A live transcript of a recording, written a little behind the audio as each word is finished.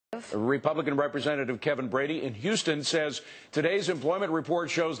Republican Representative Kevin Brady in Houston says today's employment report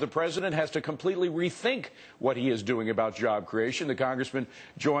shows the president has to completely rethink what he is doing about job creation. The congressman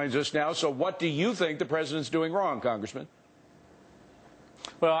joins us now. So what do you think the president's doing wrong, Congressman?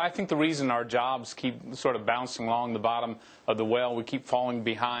 Well, I think the reason our jobs keep sort of bouncing along the bottom of the well, we keep falling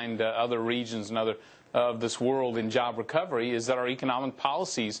behind other regions and other of this world in job recovery, is that our economic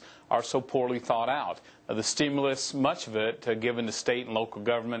policies are so poorly thought out. The stimulus, much of it given to state and local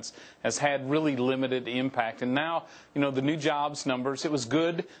governments, has had really limited impact. And now, the new jobs numbers, it was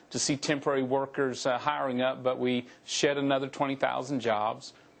good to see temporary workers hiring up, but we shed another 20,000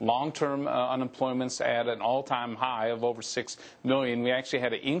 jobs. Long-term unemployment's at an all-time high of over 6 million. We actually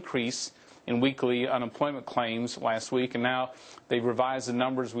had an increase in weekly unemployment claims last week, and now they've revised the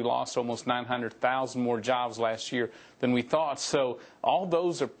numbers. We lost almost 900,000 more jobs last year than we thought. So all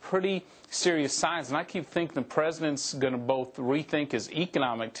those are pretty serious signs, and I keep thinking the president's going to both rethink his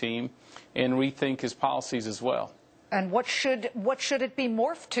economic team and rethink his policies as well. And what should it be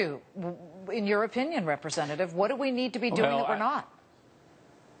morphed to, in your opinion, Representative? What do we need to be doing that we're not?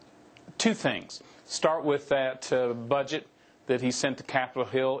 Two things. Start with that budget that he sent to Capitol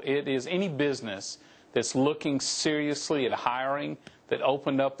Hill. It is any business that's looking seriously at hiring that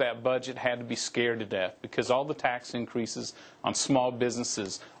opened up that budget had to be scared to death, because all the tax increases on small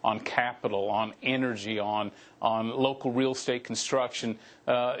businesses, on capital, on energy, on local real estate construction,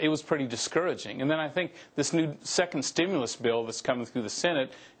 it was pretty discouraging. And then I think this new second stimulus bill that's coming through the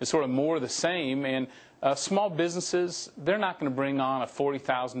Senate is sort of more of the same. And small businesses, they're not going to bring on a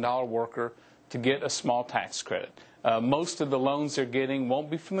 $40,000 worker to get a small tax credit. Most of the loans they're getting won't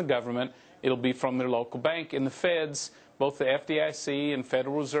be from the government. It'll be from their local bank. And the feds, both the FDIC and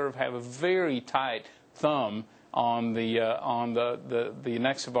Federal Reserve, have a very tight thumb on the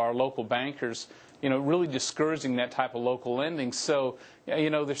necks of our local bankers, really discouraging that type of local lending. So,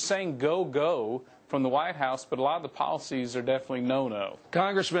 they're saying go from the White House, but a lot of the policies are definitely no-no.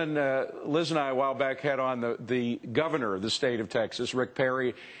 Congressman, Liz and I a while back had on the governor of the state of Texas, Rick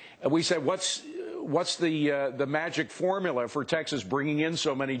Perry. We said, what's the magic formula for Texas bringing in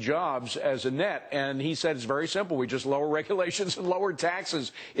so many jobs as a net? And he said it's very simple. We just lower regulations and lower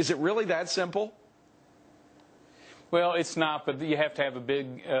taxes. Is it really that simple? Well, it's not, but you have to have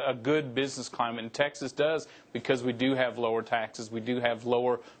a good business climate, and Texas does, because we do have lower taxes, we do have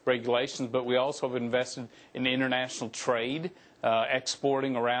lower regulations, but we also have invested in international trade,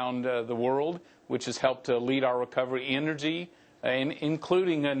 exporting around the world, which has helped to lead our recovery. Energy, and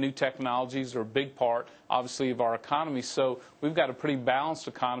including new technologies, are a big part, obviously, of our economy. So we've got a pretty balanced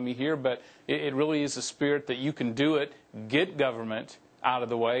economy here, but it really is a spirit that you can do it, get government out of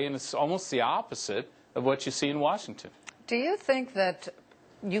the way, and it's almost the opposite of what you see in Washington. Do you think that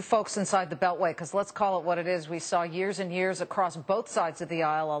you folks inside the Beltway, because let's call it what it is, we saw years and years across both sides of the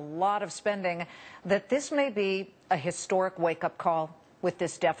aisle, a lot of spending, that this may be a historic wake-up call with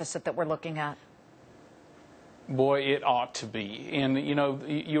this deficit that we're looking at? Boy, it ought to be. And,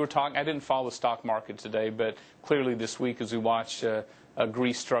 you were talking, I didn't follow the stock market today, but clearly this week as we watched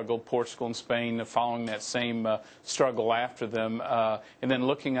Greece struggle, Portugal and Spain following that same struggle after them, and then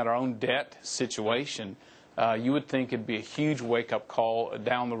looking at our own debt situation, you would think it'd be a huge wake-up call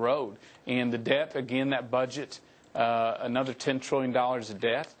down the road. And the debt, again, that budget, another $10 trillion of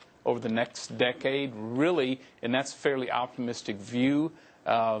debt over the next decade, really, and that's a fairly optimistic view.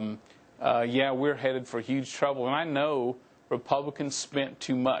 Yeah, we're headed for huge trouble. And I know Republicans spent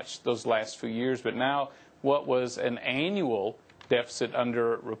too much those last few years, but now what was an annual deficit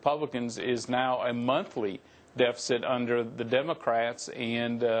under Republicans is now a monthly deficit under the Democrats,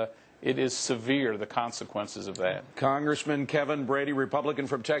 and it is severe, the consequences of that. Congressman Kevin Brady, Republican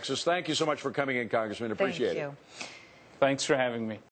from Texas, thank you so much for coming in, Congressman. Appreciate it. Thank you. Thanks for having me.